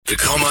The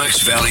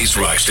Comox Valley's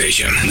rock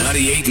station,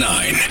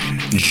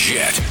 98.9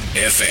 Jet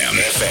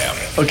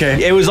FM.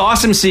 Okay. It was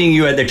awesome seeing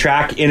you at the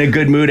track in a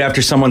good mood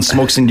after someone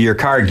smokes into your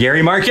car.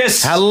 Gary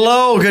Marcus.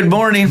 Hello, good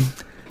morning.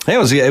 Hey, it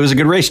was a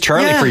good race.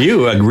 Charlie, for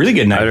you, a really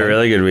good night. I had a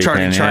really good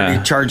weekend.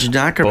 Charlie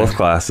Jacker. Both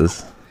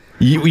classes.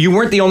 You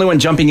weren't the only one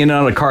jumping in and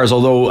out of cars,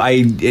 although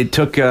it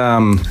took,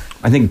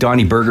 I think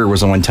Donnie Berger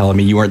was the one telling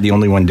me you weren't the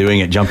only one doing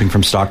it, jumping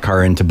from stock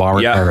car into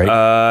bomber car, right?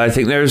 I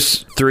think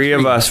there's three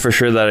of us for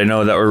sure that I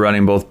know that were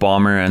running both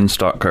bomber and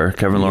stock car.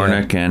 Kevin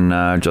Lornick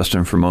and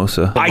Justin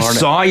Formosa. I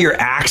saw your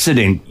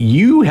accident.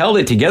 You held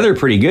it together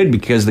pretty good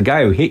because the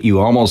guy who hit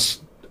you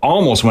almost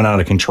went out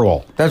of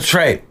control. That's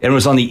right. And it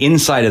was on the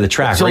inside of the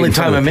track. The only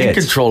time I'm in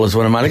control is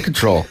when I'm out of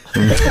control.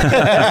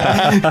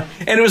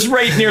 And it was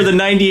right near the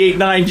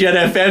 98.9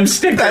 Jet FM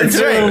sticker. That's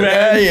too, right,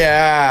 man.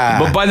 Yeah.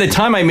 But by the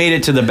time I made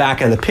it to the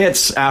back of the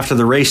pits after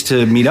the race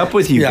to meet up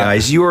with you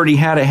guys, you already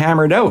had it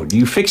hammered out.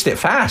 You fixed it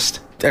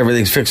fast.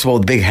 Everything's fixable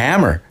with big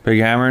hammer. Big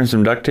hammer and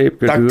some duct tape.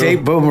 Duct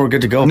tape, boom, we're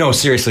good to go. No,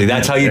 seriously,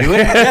 that's how you do it?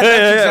 That's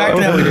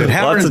exactly how we do it.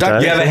 Hammer and duct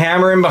tape. You have a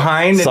hammer in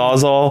behind.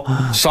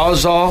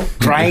 Sawzall,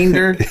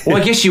 grinder. Well, I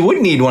guess you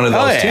would need one of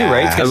those too,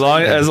 right? As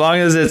long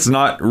as it's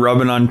not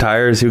rubbing on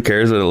tires, who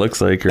cares what it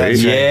looks like, right?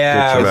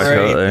 Yeah,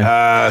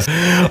 that's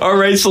right. All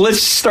right, so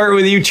let's start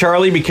with you,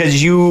 Charlie,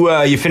 because you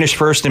finished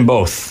first in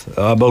both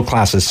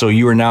classes, so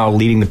you are now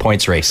leading the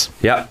points race.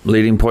 Yeah,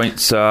 leading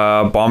points,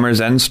 bombers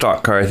and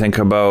stock car. I think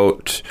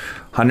about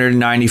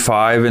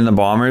 195 in the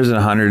bombers and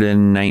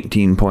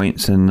 119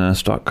 points in the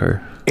stock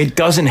car. It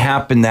doesn't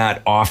happen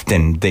that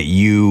often that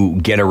you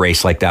get a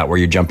race like that where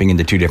you're jumping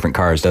into two different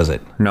cars, does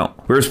it? No.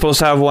 We were supposed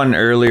to have one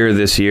earlier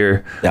this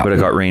year, but it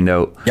got rained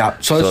out. Yeah,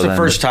 so it's the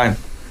first time.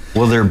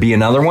 Will there be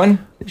another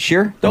one this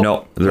year?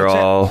 No, they're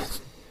all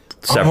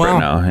separate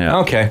now. Yeah.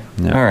 Okay.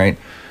 Yeah. All right.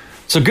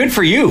 So good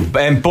for you.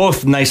 And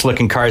both nice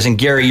looking cars. And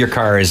Gary, your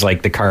car is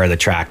like the car of the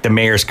track. The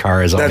mayor's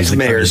car is always That's the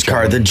mayor's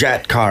car, the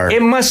jet car.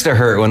 It must have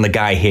hurt when the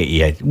guy hit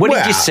you. What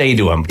did you say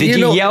to him? Did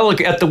you yell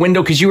at the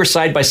window? Because you were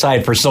side by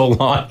side for so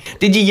long.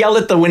 Did you yell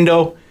at the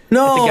window?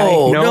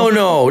 No.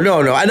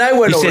 And I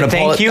went over to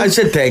thank you? I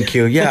said thank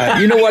you. Yeah.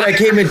 You know what? I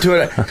came into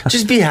it.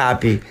 Just be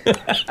happy.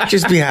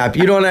 Just be happy.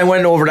 You know, and I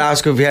went over to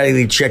ask him if he had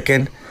any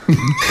chicken. Yeah.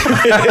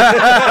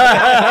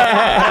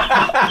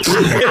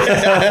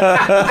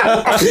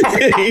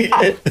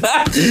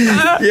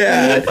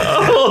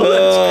 Oh,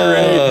 that's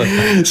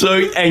great. So,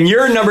 and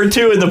you're number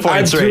 2 in the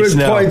points race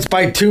now. Points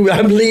by 2.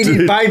 I'm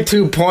leading by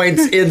 2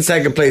 points in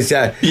second place.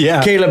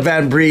 Yeah. Caleb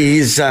Van Bree,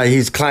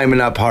 he's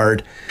climbing up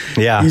hard.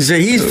 Yeah.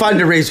 He's fun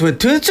to race with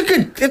too.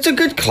 It's a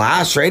good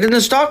class, right? And the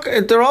stock,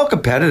 they're all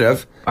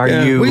competitive.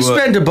 We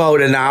spent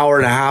about an hour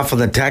and a half on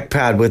the tech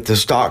pad with the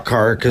stock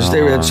car because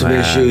they had some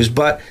issues,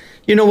 but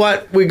you know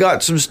what? We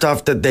got some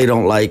stuff that they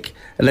don't like.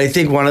 And I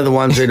think one of the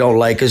ones they don't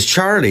like is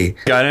Charlie.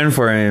 Got in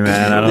for me,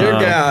 man. I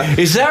don't know.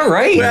 Is that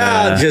right?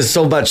 Well, just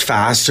so much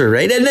faster,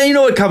 right? And then you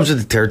know what comes with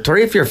the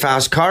territory. If you're a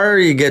fast car,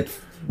 you get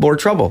more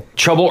trouble.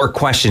 Trouble or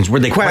questions? Were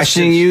they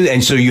questioning you?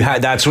 And so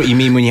that's what you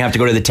mean when you have to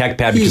go to the tech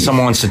pad because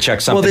someone wants to check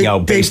something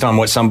out based on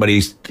what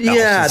somebody's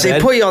they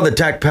put you on the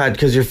tech pad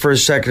because you're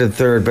first, second, and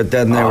third, but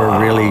then they were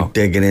really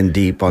digging in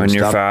deep on when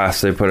stuff. You're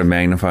fast, they put a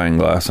magnifying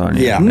glass on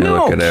you. Yeah.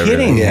 No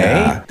kidding,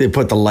 yeah. They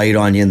put the light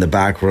on you in the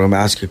back room,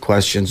 ask you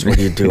questions. What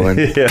are you doing?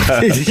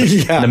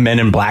 The men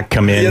in black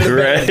come in.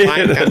 Right?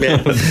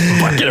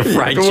 Bucket of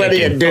fried chicken. What are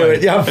you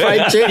doing? Yeah,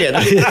 fried chicken.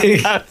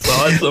 That's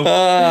awesome.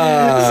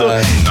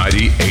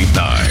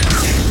 98.9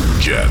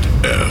 Jet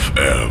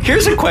FM.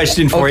 Here's a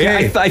question for you.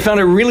 I found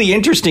it really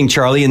interesting,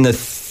 Charlie. In the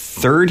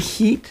third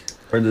heat,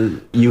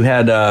 you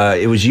had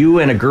it was you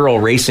and a girl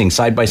racing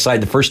side by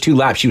side. The first 2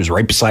 laps, she was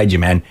right beside you,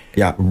 man.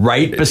 Yeah,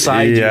 right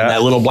beside you in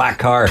that little black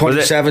car.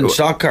 27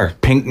 stock car,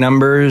 pink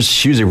numbers.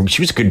 She was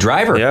a good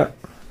driver. Yeah.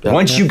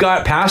 Once you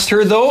got past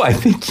her, though, I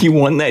think you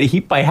won that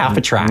heat by half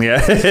a track.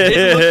 Yeah,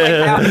 it looked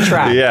like half a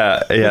track.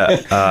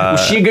 Yeah.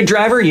 Was she a good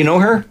driver? You know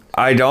her?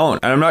 I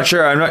don't. I'm not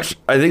sure. I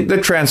think the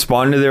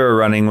transponder they were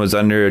running was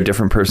under a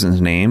different person's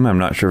name. I'm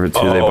not sure if it's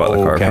who they bought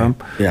the car from.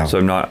 Yeah. So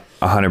I'm not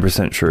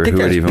 100% sure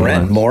who it even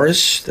Brent was.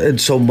 Morris. And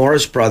so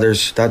Morris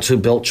Brothers, that's who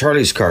built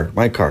Charlie's car,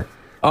 my car.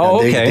 Oh,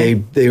 okay.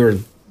 They were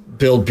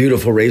build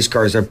beautiful race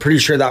cars. I'm pretty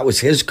sure that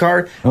was his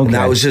car. Okay. And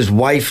that was his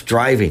wife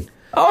driving.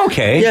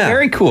 Okay. Yeah.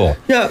 Very cool.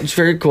 Yeah, it's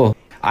very cool.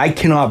 I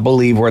cannot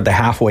believe we're at the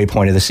halfway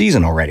point of the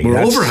season already. We're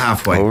over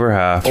halfway. Over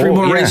half. 3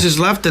 more races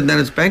left, and then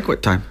it's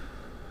banquet time.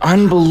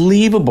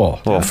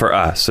 Unbelievable. Well, for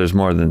us, there's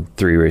more than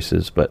 3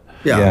 races, but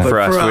for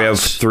us, we have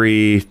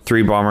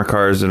three bomber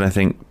cars and I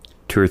think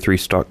 2 or 3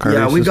 stock cars.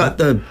 Yeah, we got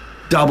the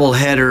double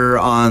header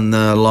on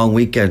the long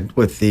weekend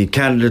with the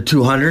Canada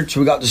 200. So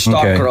we got the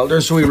stock car out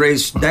there. So we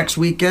race next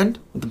weekend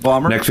with the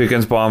bomber. Next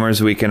weekend's bombers,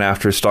 the weekend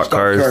after stock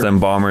cars, then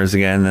bombers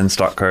again, then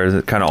stock cars.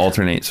 It kind of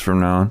alternates from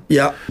now on.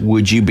 Yeah.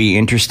 Would you be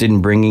interested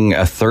in bringing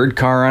a third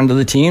car onto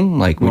the team?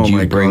 Like, would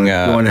you bring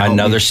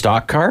another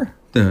stock car?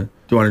 Do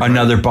you want to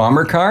another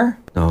bomber car?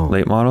 No.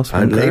 Late model?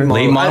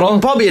 Late model?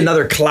 Probably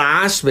another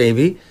class,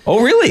 maybe.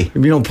 Oh, really?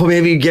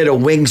 Maybe get a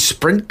wing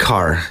sprint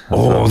car.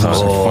 Oh, those are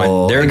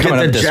fun. They're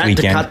coming up this weekend.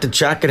 To cut the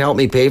check and help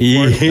me pay for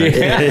it.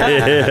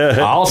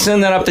 Yeah. I'll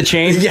send that up the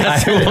chain.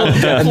 Yes, I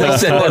will. They'll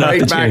send it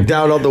right back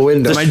down out the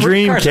window. It's my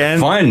dream, Ken.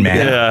 Fun,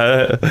 man.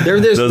 Yeah.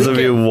 Those would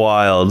be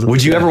wild.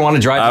 Would you ever want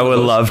to drive? I would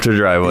love to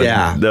drive one.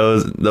 Yeah.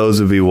 Those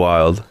would be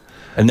wild.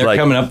 And they're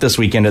coming up this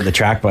weekend at the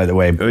track, by the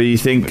way. You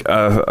think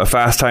a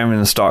fast time in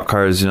the stock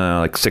car is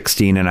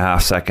 16 and a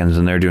half seconds,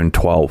 and they're doing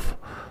 12.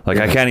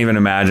 I can't even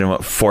imagine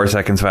what 4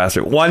 seconds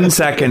faster. 1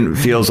 second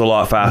feels a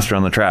lot faster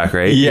on the track,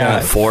 right? Yeah.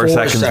 4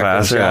 seconds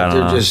faster. Yeah,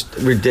 they're just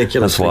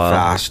ridiculously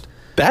fast.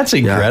 That's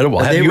incredible.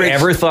 Yeah. Have you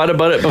ever thought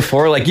about it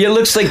before? It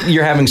looks like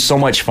you're having so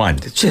much fun.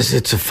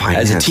 It's a fun.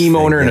 As a team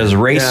owner and as a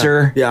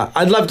racer. Yeah,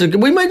 I'd love to.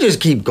 We might just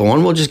keep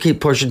going. We'll just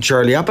keep pushing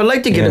Charlie up. I'd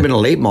like to get him in a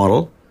late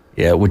model.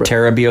 Yeah, would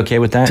Tara be okay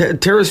with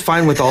that? Tara's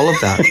fine with all of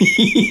that.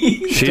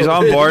 She's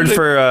on board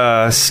for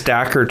a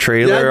stacker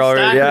trailer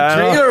already.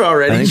 Trailer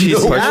already. I think she's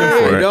pushing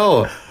for it.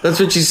 No, that's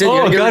what she said.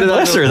 Oh, God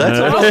bless her. That's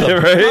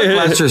awesome. Right? God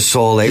bless her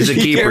soul. She's a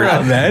keeper,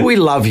 man. We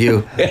love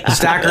you.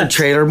 Stacker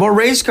trailer, more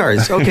race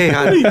cars. Okay,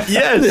 hon.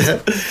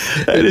 Yes,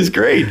 that is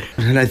great.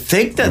 And I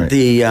think that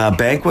the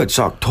banquet's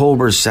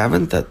October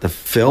 7th at the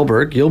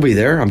Philberg. You'll be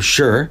there, I'm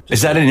sure.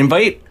 Is that an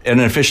invite? An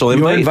official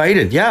invite? You're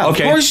invited, yeah.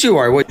 Okay. Of course you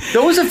are.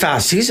 That was a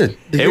fast season.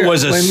 It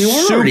was a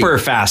super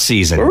fast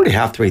season. We're already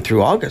halfway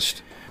through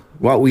August.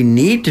 What we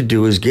need to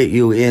do is get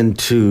you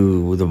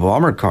into the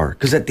bomber car.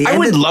 Because at the end I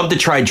would love to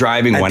try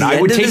driving one.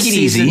 I would take it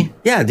easy.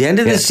 Yeah, at the end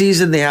of the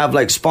season, they have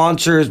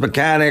sponsors,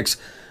 mechanics,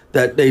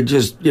 that they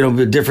just,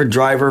 a different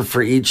driver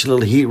for each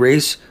little heat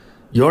race.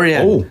 You're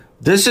in. Oh.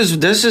 This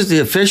is the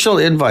official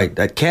invite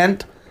that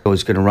Kent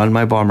is going to run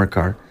my bomber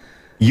car.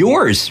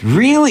 Yours?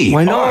 Really?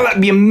 Why not? Oh, that'd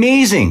be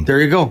amazing.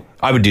 There you go.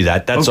 I would do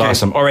that. That's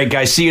awesome. All right,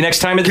 guys. See you next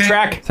time at the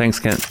track. Thanks,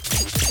 Kent.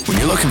 When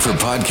you're looking for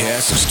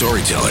podcasts of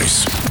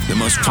storytellers, the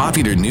most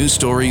popular news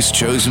stories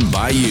chosen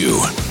by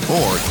you,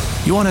 or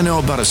you want to know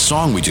about a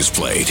song we just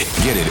played,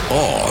 get it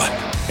all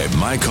at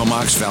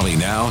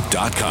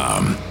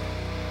mycomoxvalleynow.com.